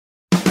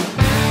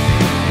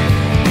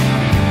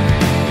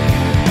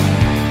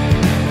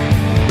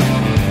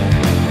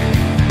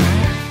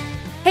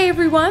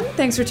everyone.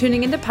 Thanks for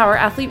tuning into Power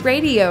Athlete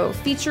Radio,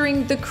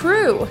 featuring The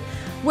Crew,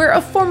 where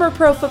a former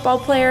pro football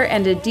player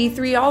and a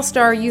D3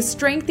 All-Star use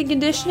strength and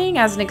conditioning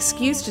as an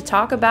excuse to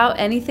talk about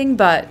anything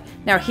but.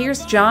 Now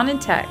here's John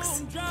and Tex.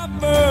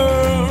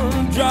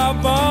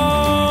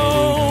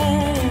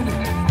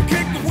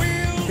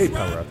 Hey,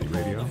 Power Athlete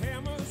Radio.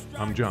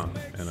 I'm John,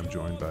 and I'm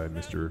joined by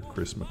Mr.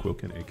 Chris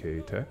McQuilkin,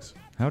 a.k.a. Tex.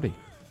 Howdy.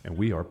 And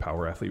we are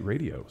Power Athlete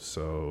Radio.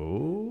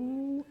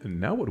 So,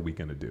 now what are we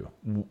going to do?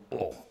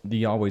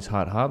 The always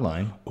hot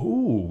hotline.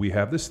 Oh, we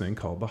have this thing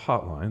called the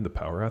hotline, the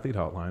Power Athlete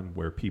Hotline,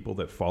 where people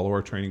that follow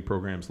our training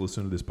programs,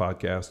 listen to this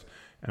podcast,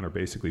 and are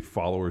basically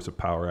followers of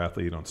Power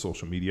Athlete on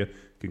social media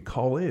can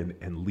call in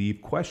and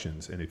leave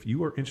questions. And if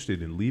you are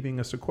interested in leaving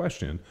us a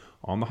question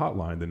on the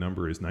hotline, the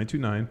number is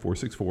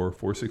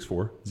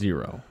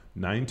 929-464-464.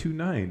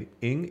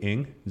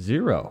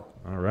 929-ING-ING-0.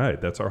 All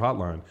right, that's our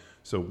hotline.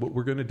 So what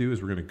we're going to do is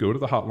we're going to go to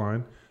the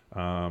hotline.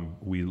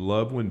 We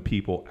love when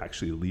people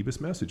actually leave us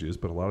messages,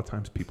 but a lot of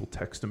times people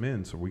text them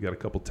in. So we got a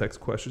couple text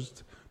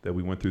questions that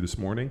we went through this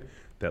morning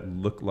that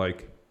look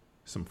like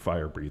some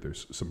fire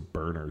breathers, some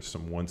burners,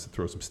 some ones that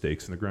throw some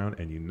stakes in the ground.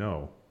 And you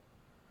know,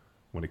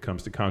 when it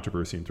comes to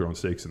controversy and throwing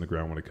stakes in the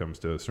ground, when it comes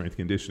to strength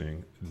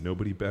conditioning,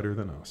 nobody better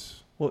than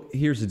us. Well,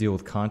 here's the deal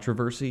with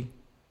controversy.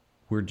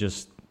 We're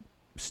just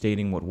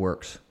stating what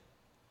works.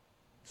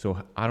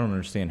 So I don't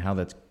understand how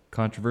that's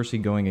controversy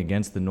going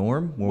against the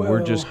norm when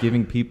we're just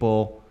giving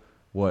people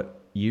what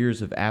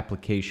years of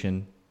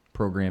application,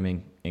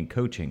 programming, and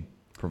coaching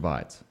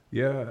provides.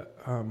 Yeah,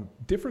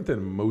 different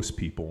than most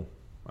people.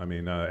 I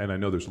mean, and I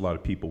know there's a lot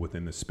of people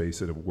within this space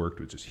that have worked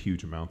with just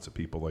huge amounts of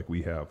people like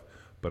we have,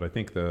 but I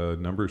think the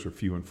numbers are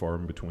few and far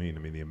in between. I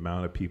mean, the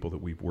amount of people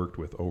that we've worked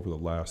with over the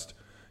last,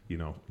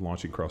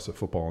 launching CrossFit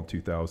Football in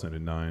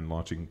 2009,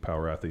 launching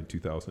Power Athlete in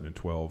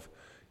 2012,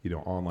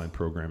 online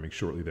programming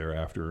shortly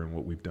thereafter, and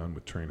what we've done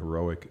with Train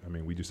Heroic. I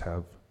mean, we just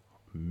have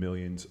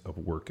millions of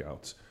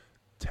workouts,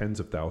 tens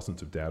of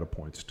thousands of data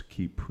points to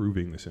keep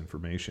proving this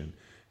information.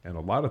 And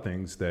a lot of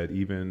things that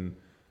even,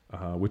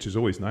 which is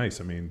always nice,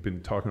 I mean,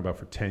 been talking about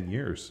for 10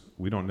 years,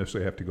 we don't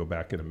necessarily have to go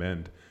back and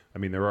amend. I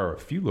mean, there are a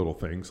few little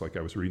things, like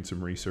I was reading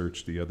some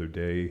research the other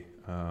day,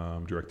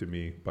 directed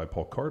me by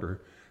Paul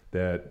Carter,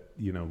 that,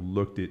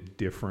 looked at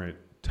different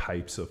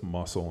types of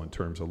muscle in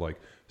terms of like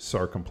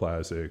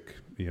sarcoplasmic,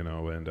 and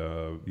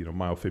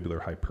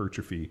myofibular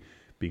hypertrophy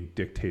being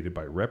dictated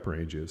by rep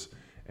ranges.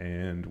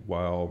 And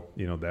while,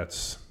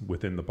 that's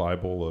within the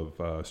Bible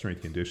of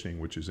strength conditioning,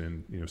 which is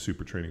in,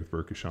 Super Training with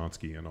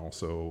Verkhoshansky and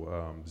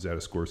also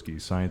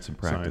Zadaskorsky's Science and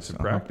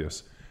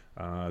Practice.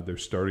 They're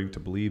starting to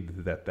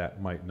believe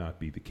that might not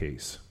be the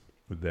case.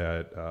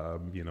 That,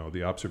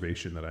 the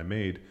observation that I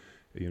made,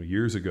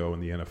 years ago in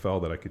the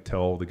NFL, that I could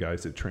tell the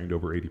guys that trained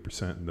over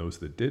 80% and those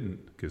that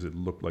didn't, because it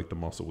looked like the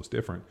muscle was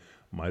different,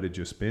 might have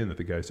just been that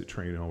the guys that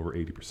train over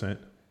 80%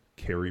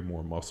 carry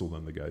more muscle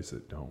than the guys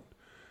that don't.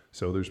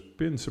 So there's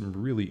been some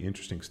really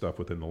interesting stuff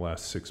within the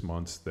last 6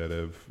 months that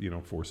have,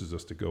 forces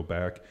us to go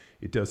back.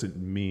 It doesn't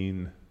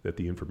mean that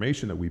the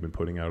information that we've been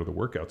putting out of the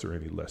workouts are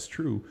any less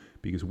true,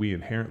 because we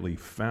inherently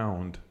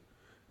found,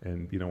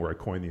 and where I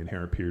coined the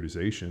inherent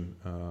periodization,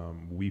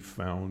 we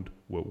found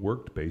what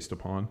worked based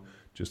upon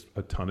just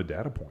a ton of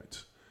data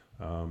points.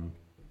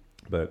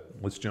 But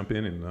let's jump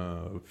in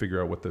and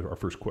figure out what our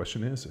first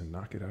question is and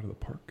knock it out of the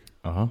park.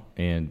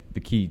 And the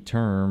key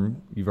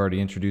term you've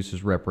already introduced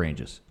is rep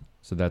ranges.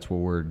 So that's what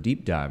we're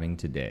deep diving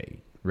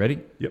today. Ready?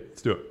 Yep,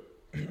 let's do it.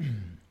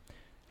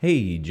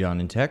 Hey,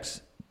 John and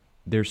Tex.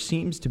 There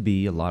seems to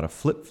be a lot of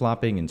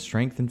flip-flopping in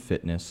strength and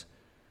fitness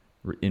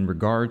in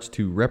regards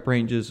to rep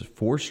ranges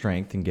for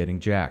strength and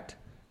getting jacked.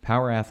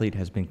 Power Athlete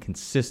has been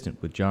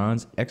consistent with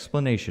John's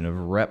explanation of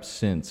reps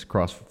since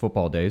CrossFit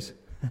Football days.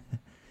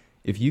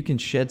 If you can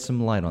shed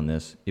some light on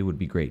this, it would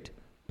be great.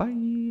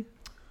 Bye.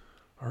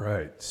 All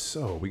right,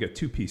 so we got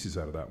two pieces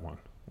out of that one.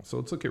 So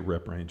let's look at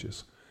rep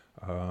ranges.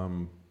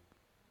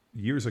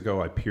 Years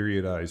ago, I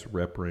periodized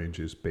rep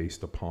ranges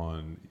based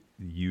upon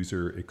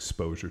user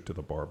exposure to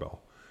the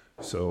barbell.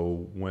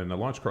 So when I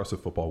launched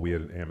CrossFit Football, we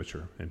had an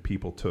amateur, and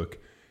people took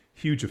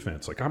huge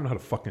offense. Like, I'm not a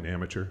fucking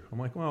amateur. I'm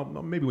like, well,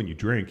 maybe when you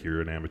drink,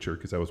 you're an amateur,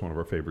 because that was one of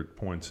our favorite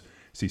points.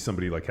 See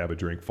somebody like have a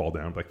drink, fall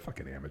down, like,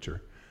 fucking amateur.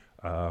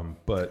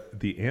 But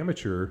the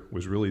amateur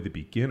was really the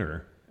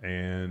beginner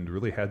and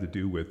really had to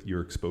do with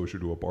your exposure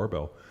to a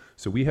barbell.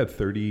 So we had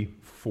 30,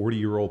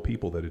 40-year-old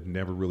people that had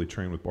never really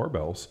trained with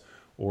barbells,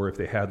 or if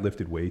they had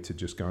lifted weights, had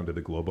just gone to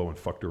the Globo and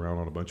fucked around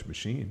on a bunch of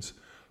machines.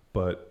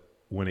 But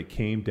when it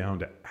came down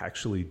to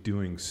actually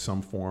doing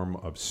some form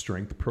of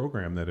strength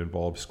program that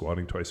involved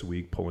squatting twice a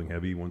week, pulling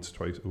heavy once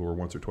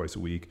or twice a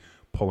week,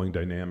 pulling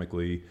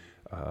dynamically,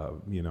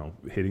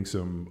 hitting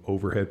some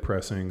overhead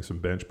pressing, some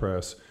bench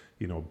press,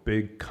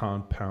 big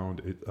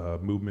compound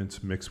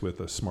movements mixed with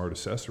a smart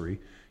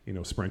accessory,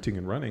 sprinting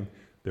and running,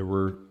 there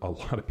were a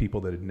lot of people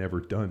that had never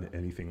done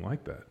anything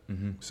like that.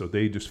 Mm-hmm. So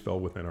they just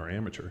fell within our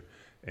amateur.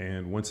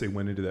 And once they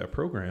went into that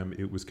program,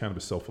 it was kind of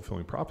a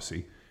self-fulfilling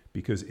prophecy,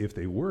 because if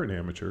they were an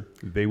amateur,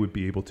 they would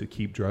be able to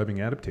keep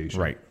driving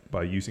adaptation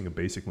by using a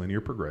basic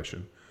linear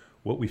progression,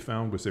 what we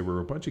found was there were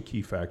a bunch of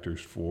key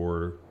factors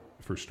for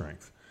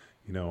strength.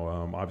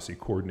 Obviously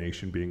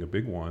coordination being a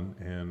big one,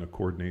 and a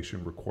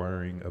coordination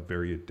requiring a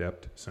very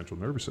adept central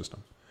nervous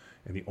system.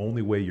 And the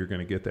only way you're going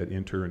to get that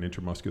inter and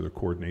intermuscular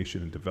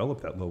coordination and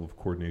develop that level of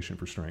coordination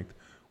for strength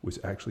was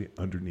actually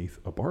underneath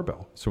a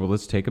barbell. So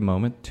let's take a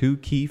moment. 2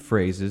 key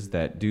phrases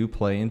that do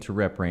play into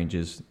rep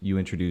ranges. You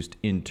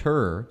introduced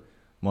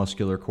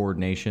intermuscular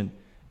coordination,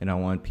 and I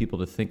want people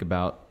to think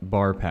about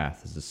bar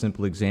path as a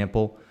simple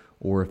example,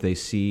 or if they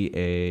see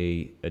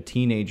a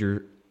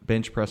teenager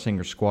bench pressing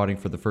or squatting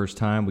for the first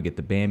time, we get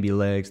the Bambi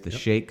legs, the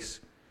shakes,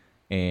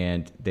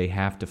 and they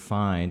have to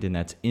find, and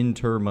that's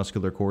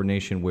intermuscular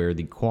coordination, where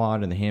the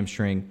quad and the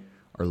hamstring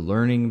are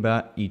learning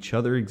about each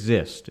other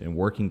exist and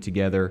working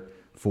together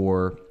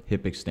for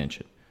hip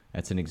extension.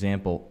 That's an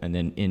example. And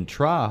then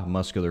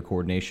intramuscular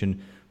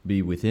coordination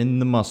be within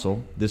the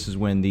muscle. This is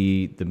when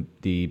the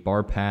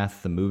bar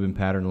path, the movement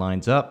pattern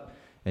lines up,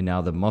 and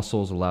now the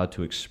muscle is allowed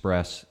to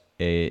express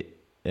an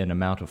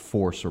amount of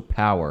force or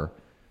power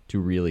to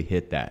really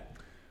hit that.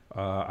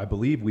 I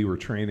believe we were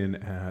training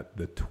at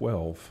the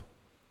 12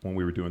 when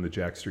we were doing the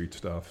Jack Street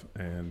stuff,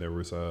 and there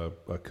was a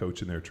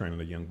coach in there training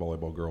a young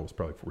volleyball girl, was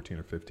probably 14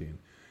 or 15,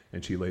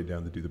 and she laid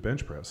down to do the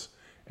bench press.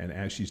 And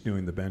as she's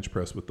doing the bench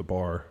press with the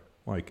bar,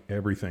 like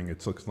everything,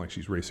 it looks like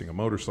she's racing a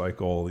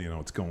motorcycle,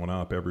 it's going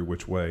up every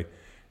which way.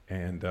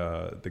 And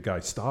the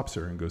guy stops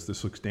her and goes,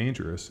 "This looks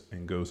dangerous,"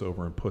 and goes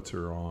over and puts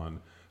her on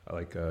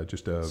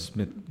just a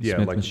Smith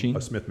like machine?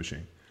 a Smith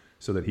machine,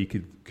 so that he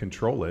could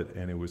control it.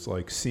 And it was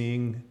like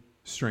seeing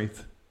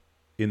strength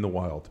in the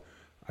wild.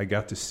 I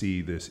got to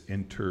see this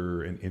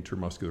inter and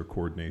intermuscular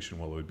coordination.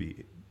 Well, it would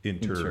be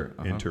inter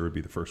would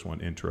be the first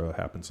one. Intra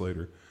happens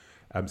later.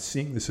 I'm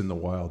seeing this in the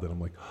wild, and I'm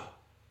like, oh,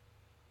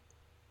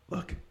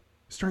 look,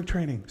 strength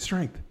training,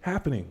 strength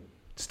happening,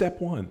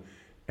 step 1.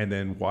 And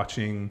then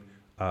watching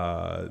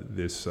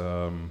this,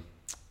 let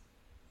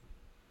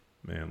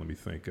me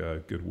think,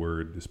 good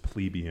word, this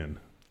plebeian.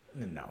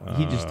 No,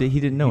 he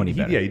didn't know any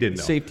better. Yeah, he didn't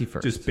know. Safety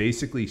first. Just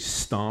basically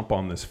stomp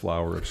on this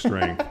flower of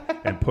strength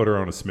and put her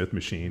on a Smith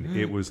machine.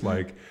 It was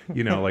like,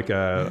 like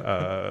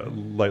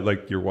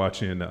you're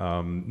watching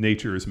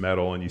Nature is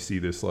Metal, and you see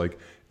this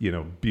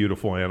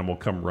beautiful animal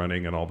come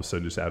running, and all of a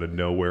sudden, just out of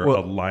nowhere,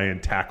 a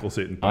lion tackles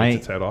it and bites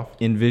its head off.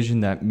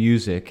 Envision that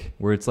music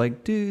where it's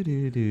like do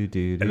do do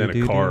do, and then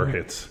a car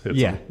hits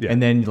yeah. them. Yeah,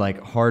 and then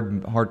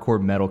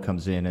hardcore metal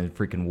comes in, and a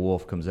freaking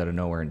wolf comes out of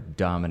nowhere and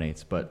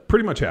dominates. But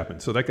pretty much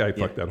happened. So that guy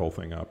fucked that whole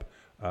thing up.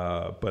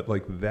 But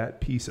that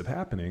piece of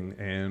happening,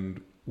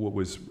 and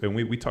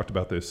we talked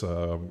about this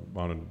on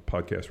a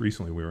podcast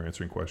recently. We were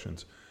answering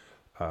questions.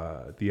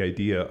 The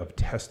idea of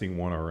testing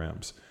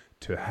 1RMs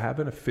to have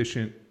an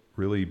efficient,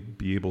 really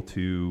be able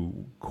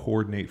to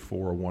coordinate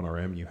for a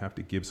 1RM, you have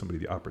to give somebody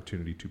the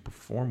opportunity to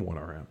perform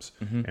 1RMs,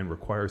 and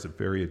requires a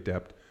very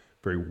adept,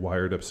 very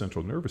wired up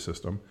central nervous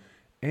system.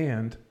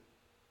 And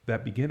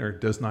that beginner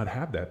does not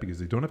have that because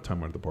they don't have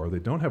time under the bar. They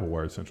don't have a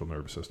wired central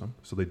nervous system.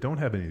 So they don't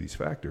have any of these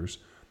factors.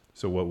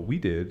 So what we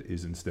did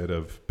is, instead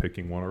of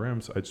picking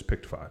 1RMs, I just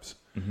picked 5s.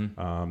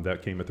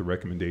 That came at the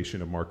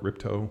recommendation of Mark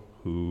Ripto,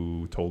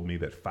 who told me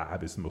that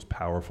 5 is the most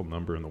powerful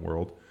number in the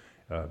world.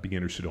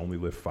 Beginners should only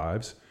lift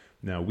 5s.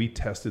 Now, we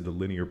tested the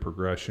linear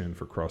progression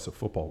for CrossFit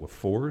football with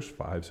 4s,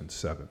 5s, and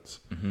 7s.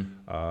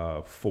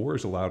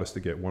 4s allowed us to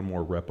get 1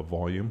 more rep of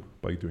volume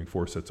by doing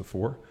 4 sets of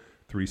 4.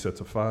 3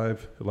 sets of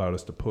 5 allowed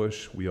us to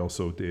push. We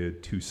also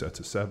did 2 sets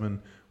of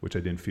 7, which I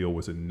didn't feel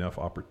was enough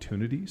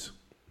opportunities.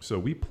 So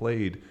we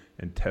played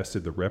and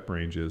tested the rep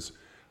ranges.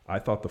 I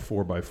thought the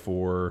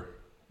 4x4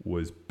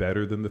 was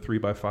better than the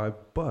 3x5,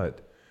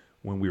 but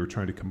when we were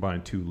trying to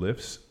combine 2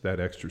 lifts, that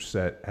extra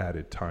set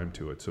added time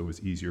to it. So it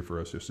was easier for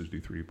us just to do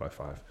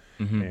 3x5.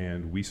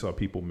 And we saw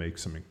people make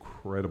some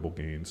incredible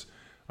gains.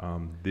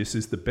 This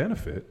is the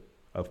benefit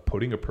of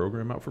putting a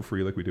program out for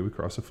free like we did with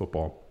CrossFit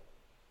football,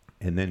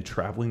 and then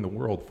traveling the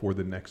world for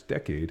the next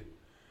decade,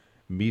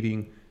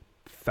 meeting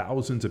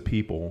thousands of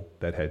people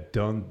that had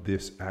done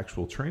this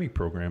actual training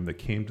program that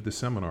came to the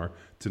seminar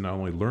to not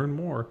only learn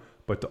more,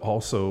 but to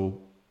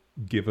also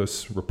give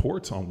us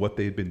reports on what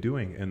they'd been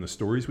doing. And the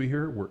stories we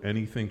hear were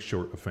anything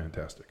short of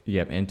fantastic.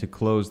 Yeah, and to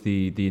close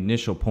the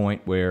initial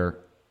point where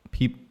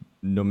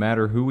no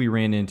matter who we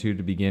ran into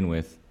to begin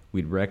with,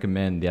 we'd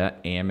recommend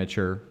that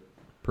amateur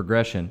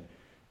progression.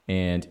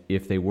 And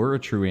if they were a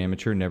true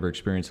amateur, never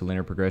experienced a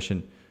linear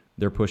progression,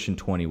 they're pushing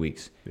 20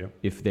 weeks. Yeah.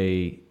 If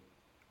they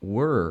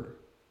were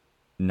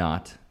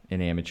not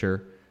an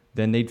amateur,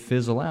 then they'd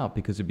fizzle out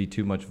because it'd be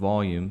too much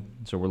volume.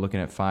 So we're looking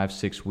at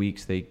 5-6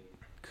 weeks. They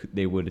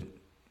would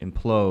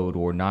implode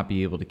or not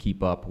be able to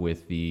keep up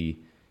with the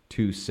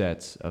 3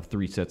 sets of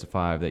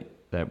 5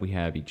 that we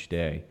have each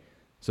day.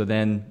 So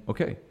then,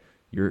 okay,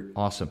 you're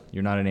awesome.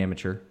 You're not an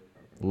amateur.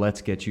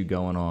 Let's get you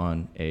going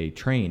on a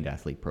trained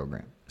athlete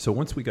program. So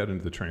once we got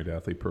into the trained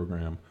athlete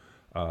program,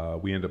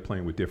 we ended up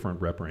playing with different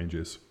rep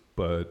ranges,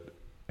 but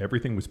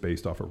everything was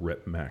based off of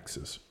rep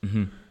maxes.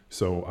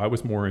 So I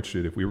was more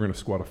interested, if we were going to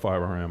squat a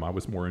 5RM, I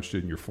was more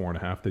interested in your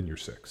 4.5 than your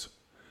 6.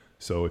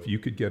 So if you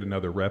could get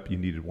another rep, you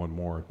needed one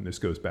more. And this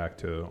goes back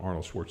to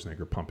Arnold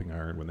Schwarzenegger pumping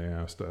iron when they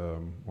asked,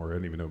 or I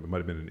don't even know, it might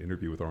have been an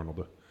interview with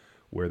Arnold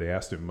where they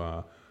asked him,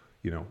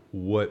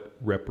 what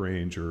rep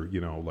range or,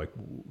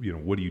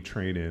 what do you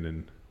train in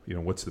and,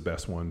 what's the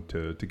best one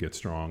to get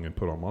strong and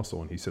put on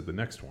muscle? And he said the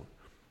next one.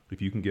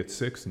 If you can get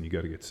 6, then you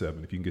got to get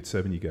 7. If you can get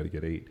 7, you got to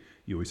get 8.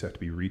 You always have to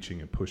be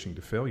reaching and pushing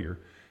to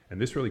failure.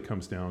 And this really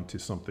comes down to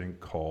something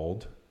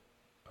called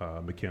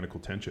mechanical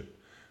tension.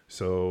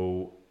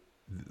 So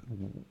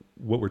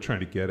what we're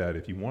trying to get at,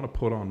 if you want to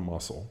put on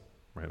muscle,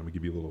 right? I'm going to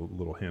give you a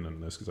little hint on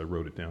this because I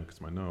wrote it down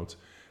because my notes.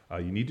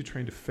 You need to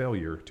train to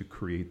failure to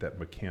create that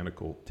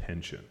mechanical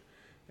tension.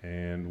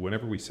 And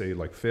whenever we say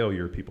like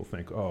failure, people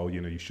think,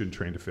 you shouldn't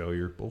train to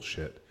failure.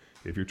 Bullshit.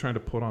 If you're trying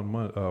to put on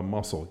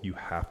muscle, you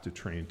have to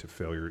train to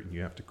failure, and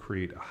you have to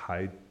create a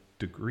high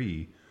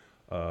degree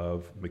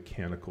of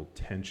mechanical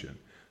tension.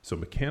 So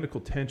mechanical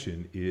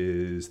tension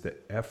is the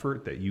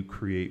effort that you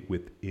create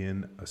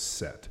within a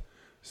set.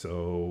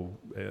 So,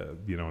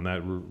 and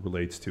that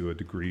relates to a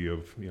degree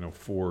of,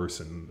 force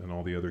and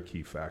all the other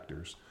key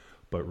factors.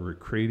 But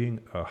creating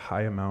a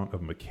high amount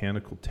of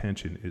mechanical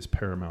tension is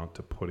paramount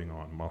to putting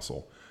on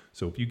muscle.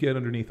 So if you get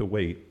underneath a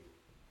weight,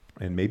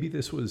 and maybe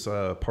this was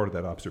part of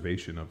that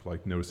observation of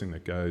like noticing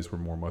that guys were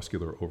more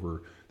muscular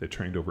that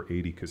trained over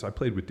 80, because I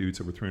played with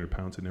dudes over 300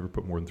 pounds and never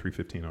put more than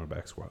 315 on a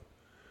back squat,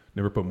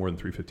 never put more than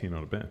 315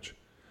 on a bench.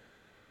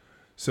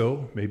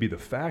 So maybe the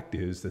fact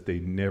is that they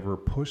never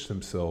pushed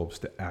themselves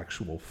to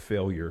actual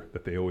failure,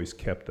 that they always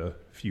kept a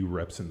few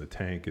reps in the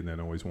tank and then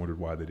always wondered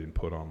why they didn't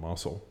put on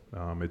muscle.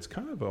 It's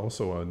kind of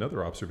also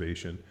another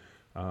observation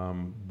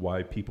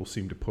why people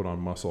seem to put on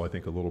muscle, I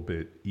think, a little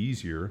bit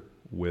easier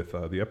with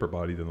the upper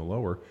body than the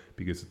lower,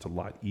 because it's a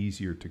lot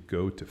easier to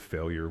go to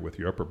failure with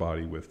your upper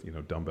body with,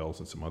 dumbbells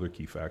and some other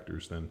key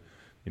factors than,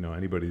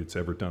 anybody that's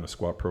ever done a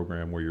squat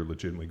program where you're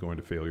legitimately going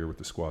to failure with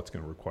the squat's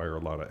going to require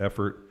a lot of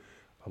effort,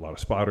 a lot of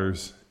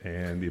spotters,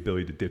 and the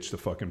ability to ditch the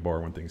fucking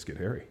bar when things get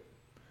hairy.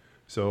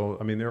 So,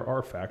 there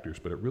are factors,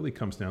 but it really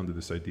comes down to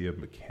this idea of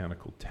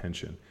mechanical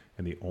tension.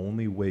 And the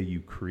only way you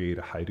create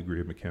a high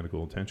degree of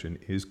mechanical tension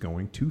is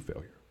going to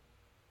failure.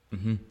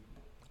 Mm-hmm.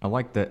 I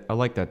like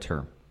that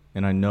term.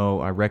 And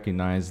I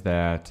recognize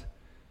that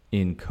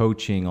in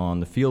coaching on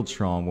the Field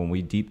Strong, when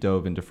we deep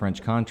dove into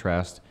French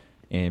contrast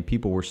and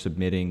people were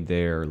submitting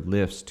their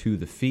lifts to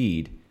the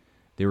feed,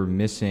 they were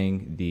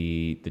missing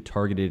the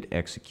targeted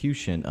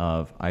execution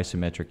of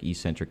isometric,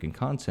 eccentric, and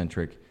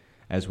concentric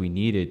as we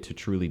needed to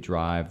truly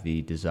drive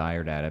the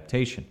desired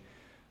adaptation.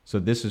 So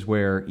this is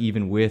where,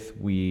 even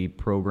we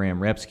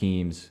program rep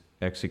schemes,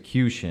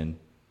 execution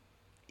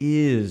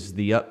is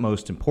the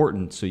utmost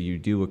importance, so you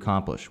do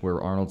accomplish.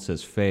 Where Arnold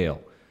says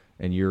fail,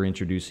 and you're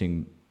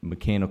introducing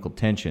mechanical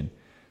tension.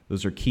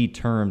 Those are key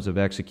terms of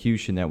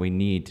execution that we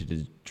need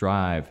to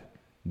drive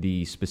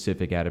the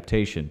specific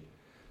adaptation.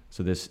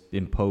 So this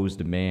imposed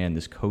demand,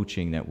 this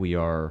coaching that we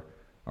are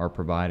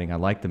providing, I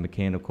like the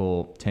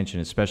mechanical tension,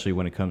 especially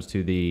when it comes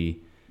to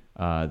the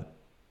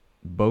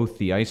both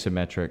the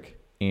isometric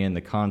and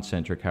the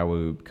concentric, how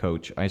we would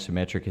coach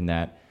isometric in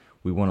that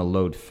we want to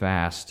load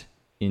fast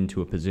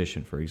into a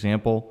position. For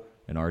example,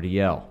 an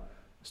RDL,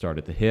 start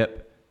at the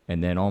hip,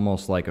 and then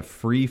almost like a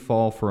free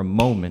fall for a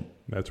moment.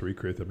 That's where you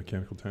create that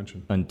mechanical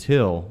tension.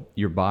 Until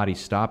your body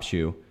stops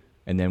you,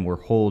 and then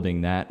we're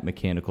holding that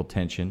mechanical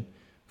tension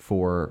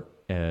for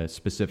a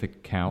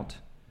specific count.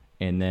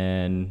 And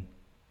then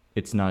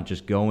it's not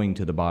just going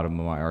to the bottom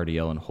of my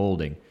RDL and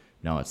holding.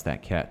 No, it's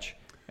that catch.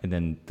 And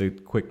then the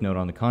quick note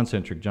on the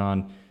concentric,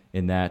 John,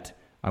 in that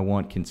I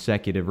want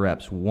consecutive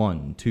reps,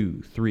 1,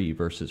 2, 3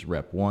 versus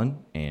rep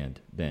 1, and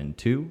then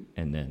 2,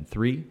 and then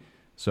 3.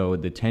 So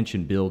the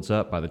tension builds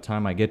up. By the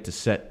time I get to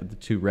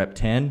set to rep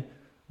 10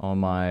 on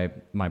my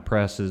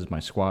presses, my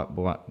squat,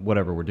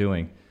 whatever we're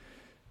doing,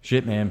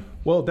 shit, man.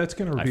 Well, that's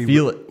going to be... I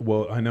feel it.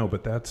 Well, I know,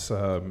 but that's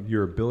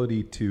your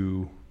ability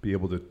to be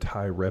able to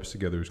tie reps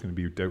together is going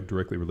to be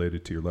directly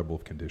related to your level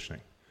of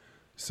conditioning.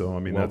 So,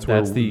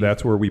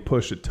 that's where we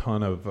push a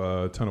ton of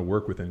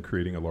work within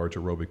creating a large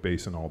aerobic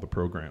base in all the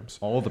programs.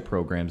 All the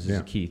programs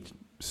is key.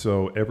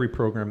 So every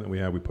program that we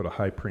have, we put a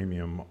high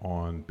premium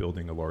on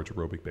building a large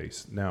aerobic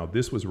base. Now,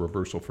 this was a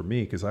reversal for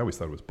me because I always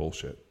thought it was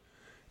bullshit.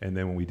 And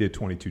then when we did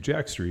 22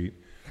 Jack Street,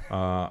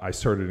 I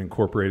started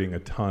incorporating a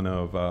ton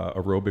of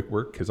aerobic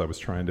work because I was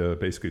trying to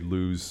basically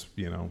lose,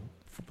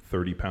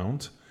 30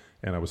 pounds.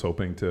 And I was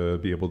hoping to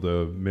be able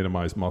to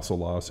minimize muscle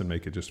loss and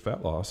make it just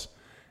fat loss.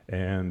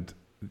 And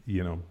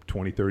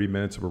 20, 30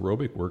 minutes of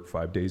aerobic work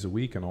 5 days a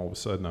week, and all of a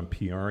sudden I'm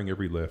PRing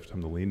every lift.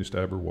 I'm the leanest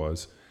I ever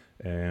was.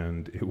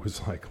 And it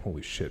was like,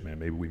 holy shit, man,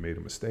 maybe we made a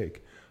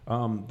mistake.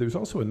 There's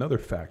also another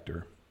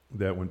factor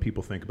that when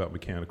people think about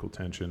mechanical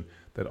tension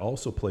that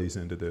also plays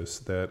into this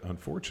that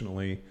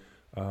unfortunately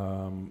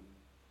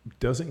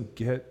doesn't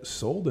get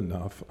sold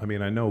enough. I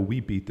mean, I know we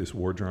beat this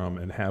war drum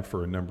and have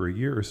for a number of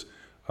years.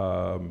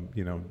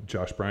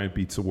 Josh Bryant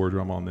beats the war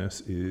drum on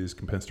this is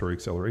compensatory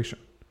acceleration.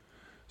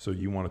 So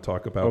you want to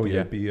talk about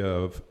idea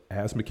of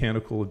as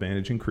mechanical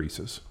advantage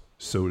increases,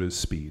 so does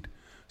speed.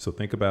 So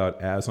think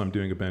about, as I'm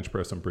doing a bench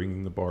press, I'm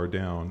bringing the bar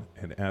down,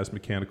 and as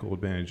mechanical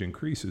advantage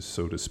increases,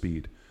 so does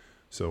speed.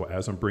 So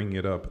as I'm bringing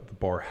it up, the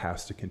bar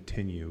has to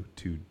continue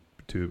to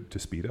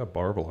speed up.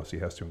 Bar velocity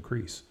has to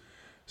increase.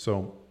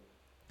 So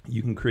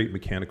you can create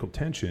mechanical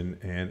tension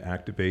and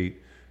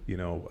activate,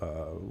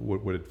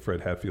 what did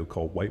Fred Hatfield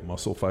call white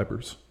muscle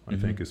fibers, I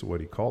think is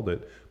what he called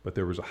it. But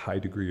there was a high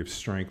degree of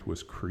strength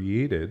was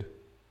created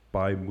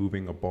by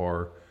moving a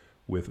bar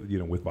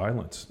with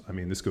violence. I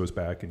mean, this goes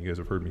back, and you guys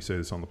have heard me say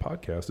this on the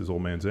podcast, as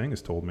old man Zhang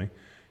has told me,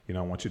 I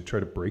want you to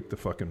try to break the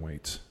fucking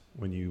weights.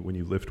 When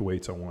you lift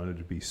weights, I want it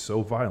to be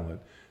so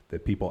violent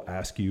that people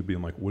ask you,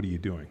 being like, what are you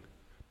doing?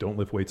 Don't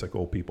lift weights like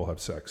old people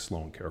have sex,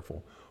 slow and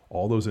careful.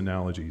 All those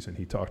analogies. And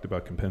he talked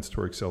about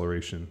compensatory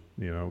acceleration,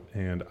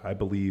 and I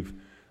believe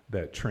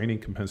that training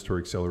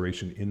compensatory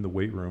acceleration in the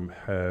weight room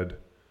had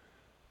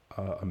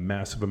a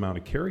massive amount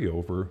of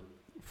carryover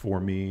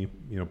for me,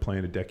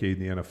 playing a decade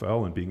in the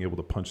NFL and being able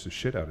to punch the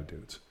shit out of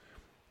dudes.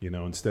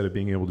 Instead of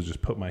being able to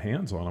just put my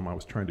hands on them, I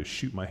was trying to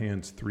shoot my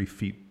hands 3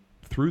 feet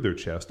through their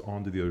chest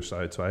onto the other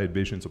side. So I had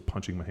visions of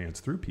punching my hands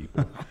through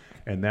people.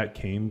 And that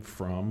came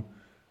from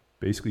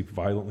basically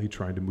violently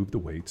trying to move the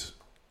weights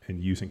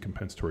and using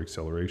compensatory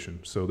acceleration.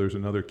 So there's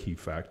another key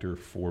factor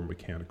for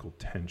mechanical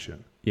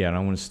tension. Yeah, and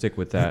I want to stick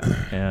with that.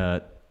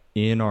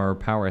 In our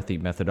power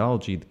athlete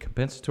methodology, the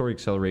compensatory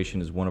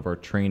acceleration is one of our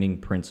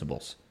training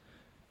principles.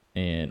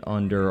 And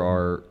under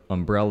our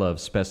umbrella of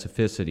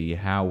specificity,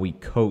 how we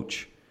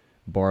coach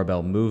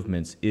barbell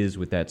movements is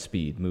with that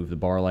speed. Move the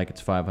bar like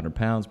it's 500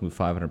 pounds, move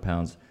 500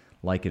 pounds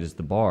like it is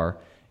the bar.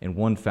 And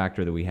one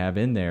factor that we have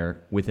in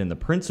there within the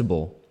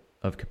principle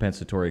of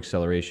compensatory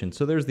acceleration,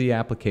 so there's the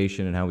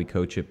application and how we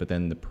coach it, but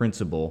then the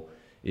principle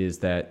is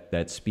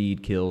that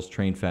speed kills,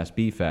 train fast,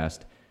 be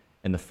fast.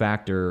 And the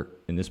factor,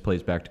 and this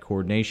plays back to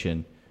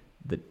coordination,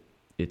 that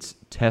it's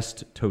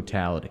test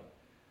totality.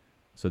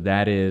 So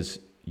that is,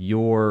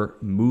 you're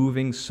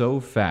moving so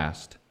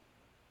fast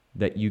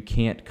that you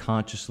can't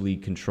consciously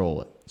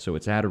control it. So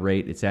it's at a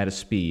rate, it's at a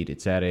speed,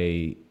 it's at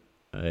a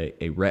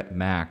rep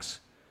max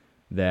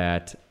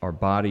that our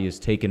body is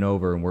taken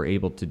over, and we're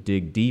able to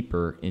dig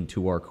deeper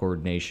into our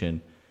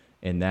coordination.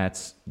 And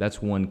that's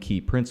one key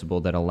principle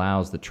that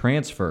allows the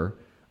transfer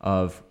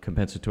of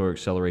compensatory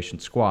acceleration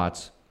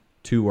squats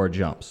to our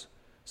jumps.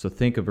 So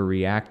think of a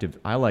reactive.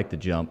 I like the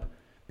jump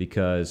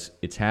because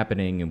it's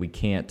happening and we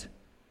can't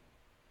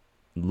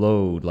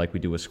load like we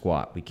do a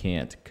squat. We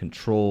can't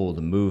control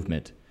the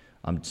movement.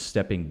 I'm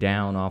stepping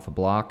down off a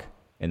block,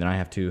 and then I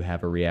have to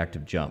have a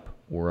reactive jump,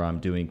 or I'm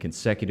doing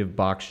consecutive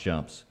box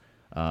jumps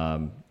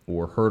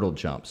or hurdle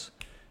jumps.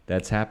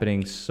 That's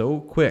happening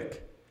so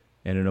quick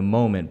and in a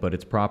moment, but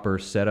it's proper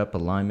setup,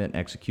 alignment,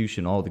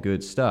 execution, all the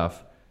good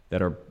stuff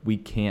that we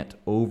can't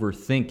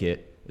overthink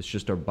it. It's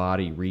just our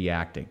body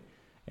reacting.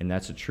 And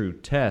that's a true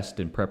test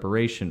and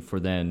preparation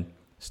for then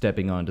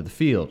stepping onto the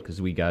field,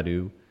 because we got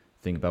to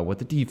think about what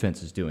the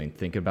defense is doing,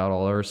 think about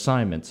all our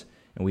assignments,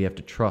 and we have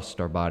to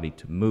trust our body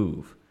to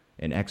move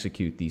and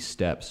execute these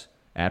steps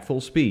at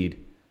full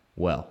speed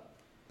well.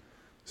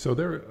 So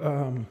there's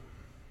kind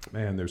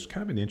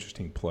of an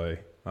interesting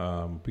play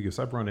because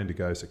I've run into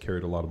guys that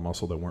carried a lot of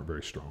muscle that weren't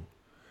very strong.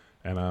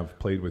 And I've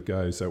played with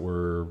guys that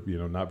were,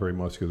 not very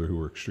muscular who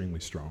were extremely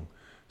strong.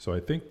 So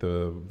I think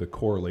the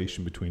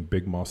correlation between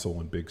big muscle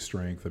and big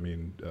strength,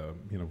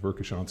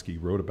 Verkhoshansky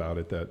wrote about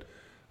it, that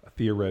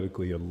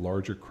theoretically a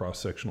larger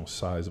cross-sectional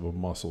size of a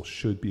muscle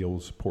should be able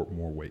to support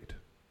more weight.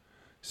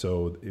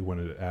 So when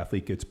an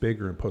athlete gets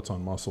bigger and puts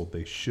on muscle,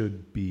 they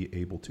should be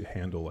able to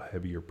handle a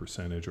heavier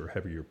percentage or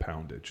heavier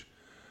poundage.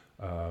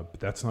 But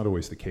that's not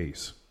always the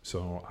case.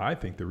 So I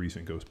think the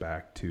reason goes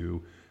back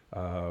to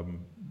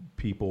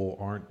people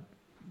aren't,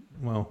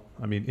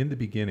 in the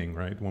beginning,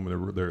 right, when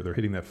they're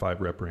hitting that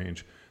 5 rep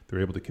range, they're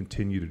able to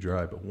continue to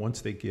drive. But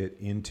once they get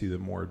into the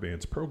more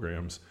advanced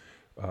programs,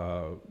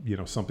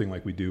 something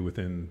like we do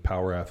within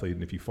Power Athlete,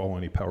 and if you follow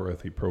any Power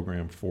Athlete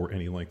program for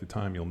any length of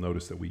time, you'll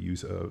notice that we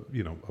use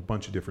a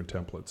bunch of different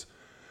templates.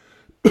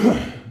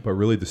 But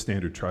really the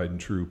standard tried and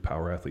true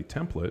Power Athlete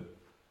template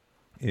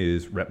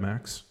is rep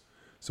max.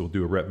 So we'll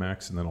do a rep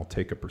max, and then I'll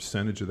take a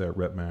percentage of that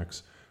rep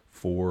max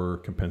for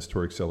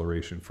compensatory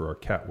acceleration for our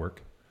cat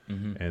work.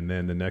 Mm-hmm. And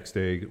then the next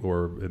day,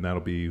 and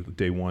that'll be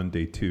day 1,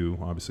 day 2,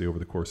 obviously over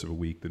the course of a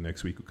week. The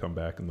next week we'll come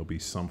back and there'll be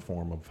some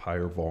form of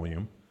higher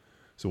volume.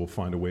 So we'll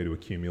find a way to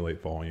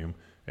accumulate volume.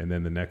 And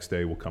then the next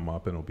day we'll come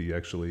up and it'll be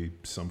actually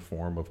some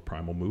form of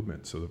primal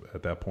movement. So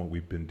at that point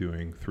we've been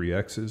doing 3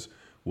 X's.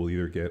 We'll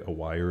either get a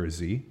Y or a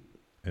Z,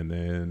 and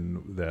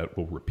then that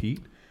will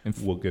repeat. And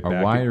we'll get a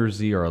back. Y or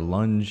Z are a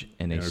lunge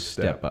and a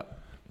step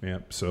up. Yeah.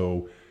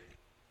 So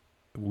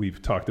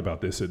we've talked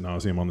about this ad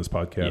nauseum on this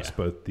podcast,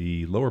 but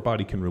the lower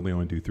body can really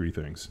only do 3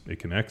 things. It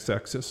can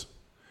X-axis,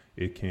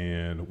 it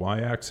can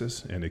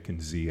Y-axis, and it can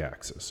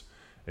Z-axis.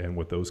 And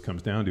what those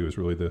comes down to is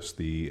really this: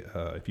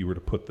 if you were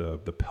to put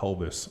the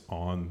pelvis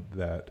on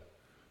that,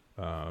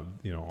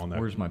 on that.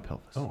 Where's my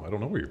pelvis? Oh, I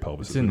don't know where your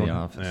pelvis is. It's in the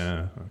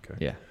office. Okay.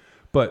 Yeah.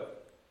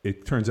 But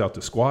it turns out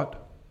to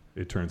squat.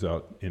 It turns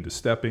out into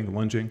stepping,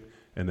 lunging,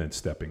 and then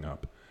stepping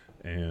up.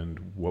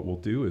 And what we'll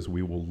do is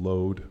we will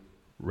load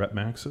rep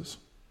maxes.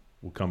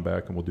 We'll come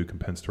back and we'll do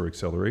compensatory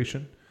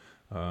acceleration.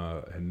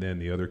 And then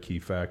the other key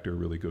factor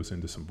really goes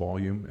into some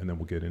volume, and then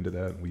we'll get into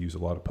that. And we use a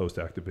lot of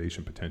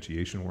post-activation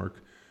potentiation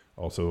work,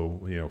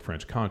 also,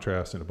 French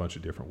contrast and a bunch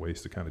of different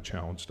ways to kind of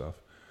challenge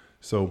stuff.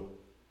 So,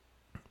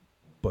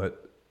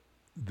 but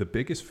the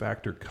biggest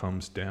factor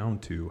comes down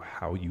to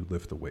how you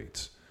lift the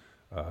weights.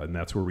 And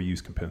that's where we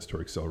use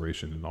compensatory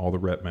acceleration and all the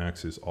rep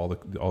maxes, all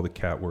the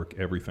cat work,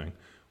 everything.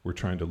 We're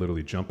trying to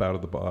literally jump out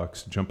of the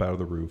box, jump out of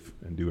the roof,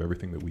 and do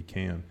everything that we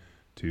can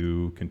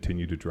to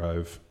continue to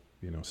drive,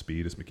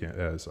 speed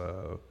as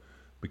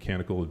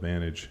mechanical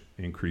advantage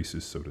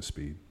increases, so to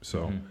speed.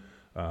 So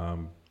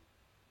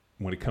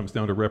when it comes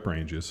down to rep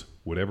ranges,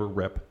 whatever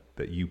rep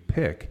that you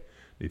pick,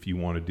 if you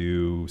want to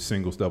do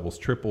singles, doubles,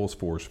 triples,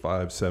 4s,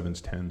 5s,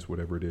 7s, 10s,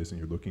 whatever it is, and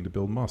you're looking to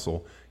build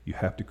muscle, you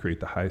have to create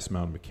the highest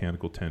amount of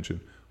mechanical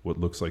tension, what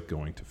looks like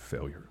going to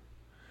failure.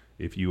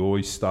 If you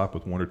always stop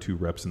with 1 or 2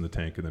 reps in the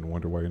tank and then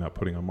wonder why you're not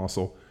putting on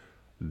muscle,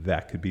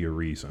 that could be a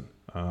reason.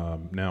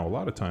 Now, a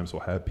lot of times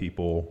we'll have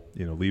people,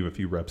 leave a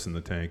few reps in the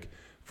tank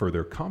for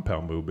their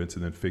compound movements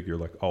and then figure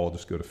like, oh, I'll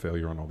just go to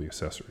failure on all the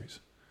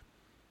accessories.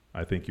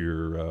 I think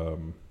you're,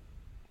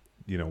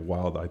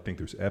 while I think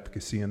there's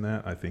efficacy in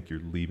that, I think you're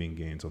leaving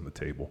gains on the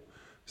table.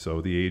 So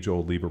the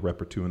age-old leave a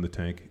rep or 2 in the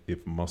tank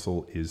if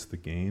muscle is the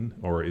gain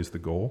or is the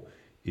goal,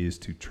 is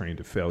to train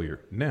to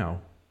failure.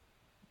 Now,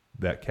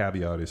 that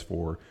caveat is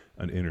for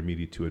an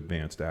intermediate to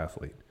advanced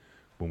athlete.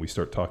 When we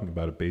start talking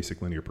about a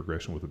basic linear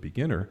progression with a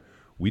beginner,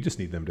 we just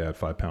need them to add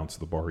 5 pounds to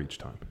the bar each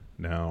time.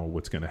 Now,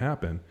 what's going to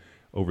happen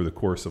over the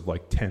course of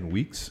like 10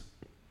 weeks,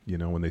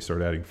 when they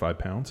start adding 5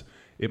 pounds,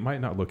 it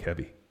might not look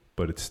heavy,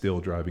 but it's still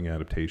driving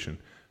adaptation.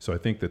 So I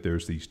think that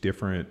there's these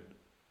different,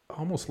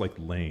 almost like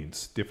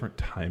lanes, different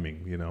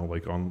timing,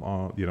 like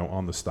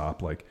on the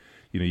stop. Like,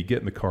 you get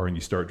in the car and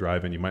you start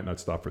driving, you might not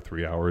stop for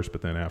 3 hours,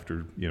 but then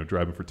after,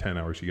 driving for 10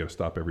 hours, you got to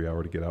stop every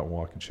hour to get out and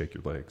walk and shake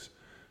your legs.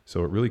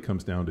 So it really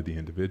comes down to the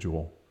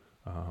individual.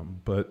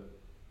 But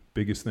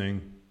biggest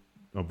thing,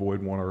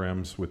 avoid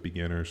 1RMs with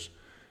beginners.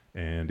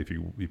 And if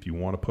you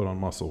want to put on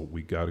muscle,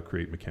 we got to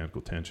create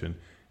mechanical tension.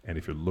 And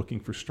if you're looking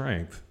for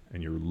strength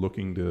and you're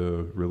looking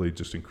to really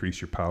just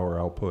increase your power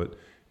output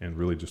and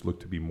really just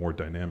look to be more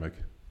dynamic,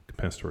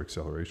 compensatory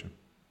acceleration.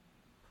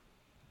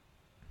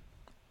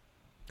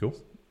 Cool.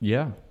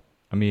 Yeah.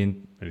 I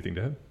mean, anything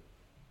to add?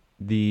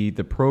 The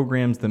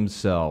programs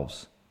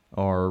themselves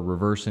are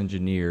reverse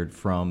engineered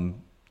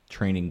from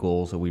training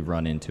goals that we've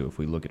run into. If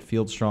we look at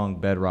Field Strong,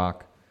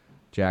 Bedrock,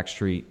 Jack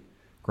Street,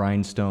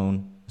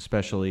 Grindstone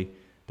especially,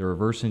 they're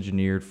reverse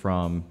engineered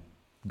from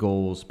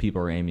goals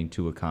people are aiming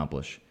to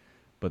accomplish.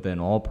 But then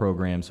all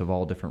programs have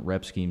all different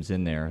rep schemes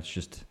in there. It's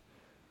just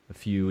a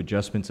few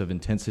adjustments of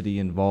intensity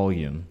and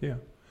volume. Yeah.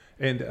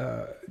 And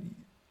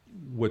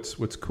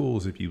what's cool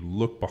is if you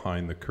look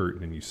behind the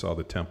curtain and you saw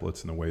the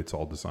templates and the way it's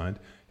all designed,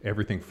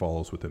 everything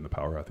follows within the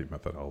Power Athlete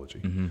methodology.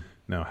 Mm-hmm.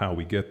 Now, how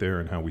we get there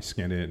and how we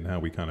skin it and how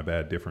we kind of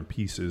add different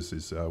pieces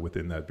is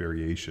within that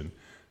variation.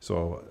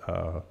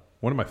 So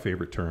one of my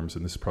favorite terms,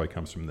 and this probably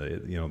comes from the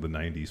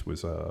 90s,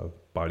 was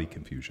body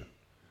confusion.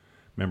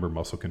 Remember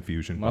muscle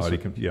confusion?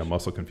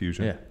 Muscle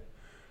confusion. Yeah.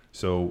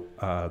 So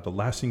the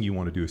last thing you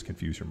want to do is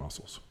confuse your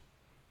muscles,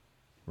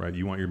 right?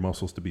 You want your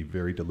muscles to be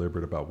very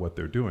deliberate about what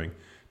they're doing.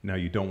 Now,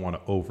 you don't want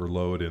to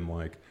overload and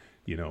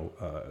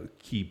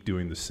keep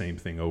doing the same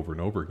thing over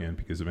and over again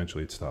because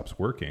eventually it stops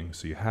working.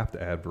 So you have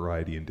to add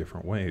variety in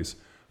different ways,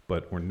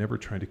 but we're never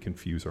trying to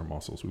confuse our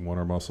muscles. We want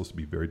our muscles to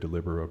be very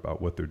deliberate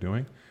about what they're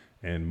doing,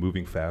 and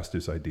moving fast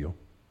is ideal.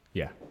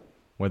 Yeah.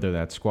 Whether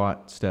that's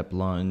squat, step,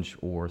 lunge,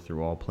 or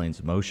through all planes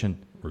of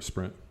motion. Or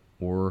sprint.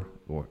 Or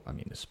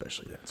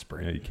especially that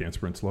sprint. Yeah, you can't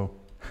sprint slow.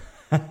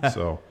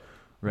 So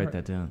write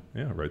that down.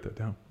 Yeah, write that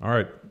down. All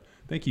right.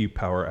 Thank you,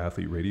 Power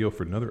Athlete Radio,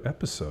 for another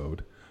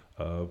episode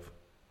of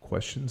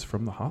Questions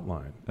from the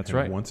Hotline. That's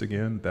right. Once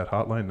again, that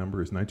hotline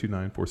number is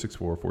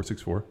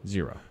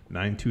 929-464-464-0.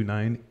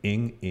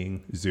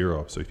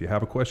 929-ING-ING-0. So if you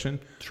have a question,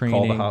 training,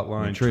 call the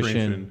hotline.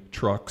 Nutrition,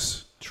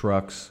 trucks.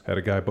 Had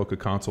a guy book a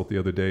consult the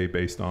other day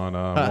based on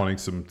wanting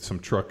some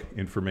truck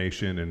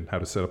information and how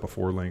to set up a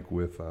 4-link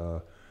with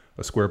a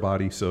square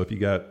body. So if you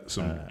got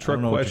some truck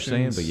questions, what you're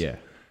saying, but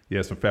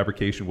yeah, some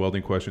fabrication,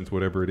 welding questions,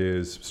 whatever it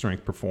is,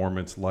 strength,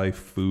 performance, life,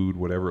 food,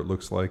 whatever it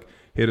looks like,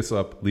 hit us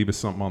up, leave us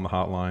something on the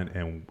hotline,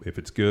 and if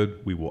it's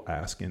good, we will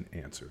ask and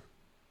answer.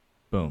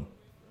 Boom.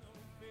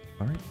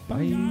 All right,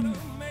 bye.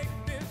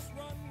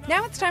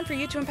 Now it's time for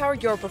you to empower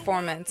your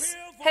performance.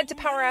 Head to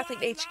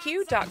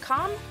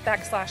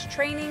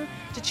powerathletehq.com/training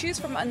to choose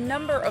from a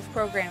number of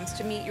programs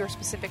to meet your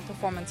specific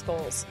performance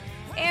goals.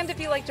 And if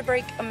you like to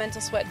break a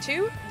mental sweat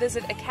too,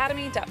 visit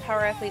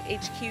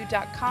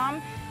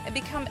academy.powerathletehq.com and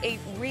become a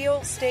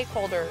real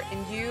stakeholder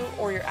in you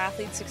or your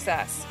athlete's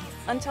success.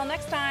 Until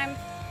next time,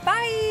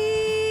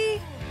 bye!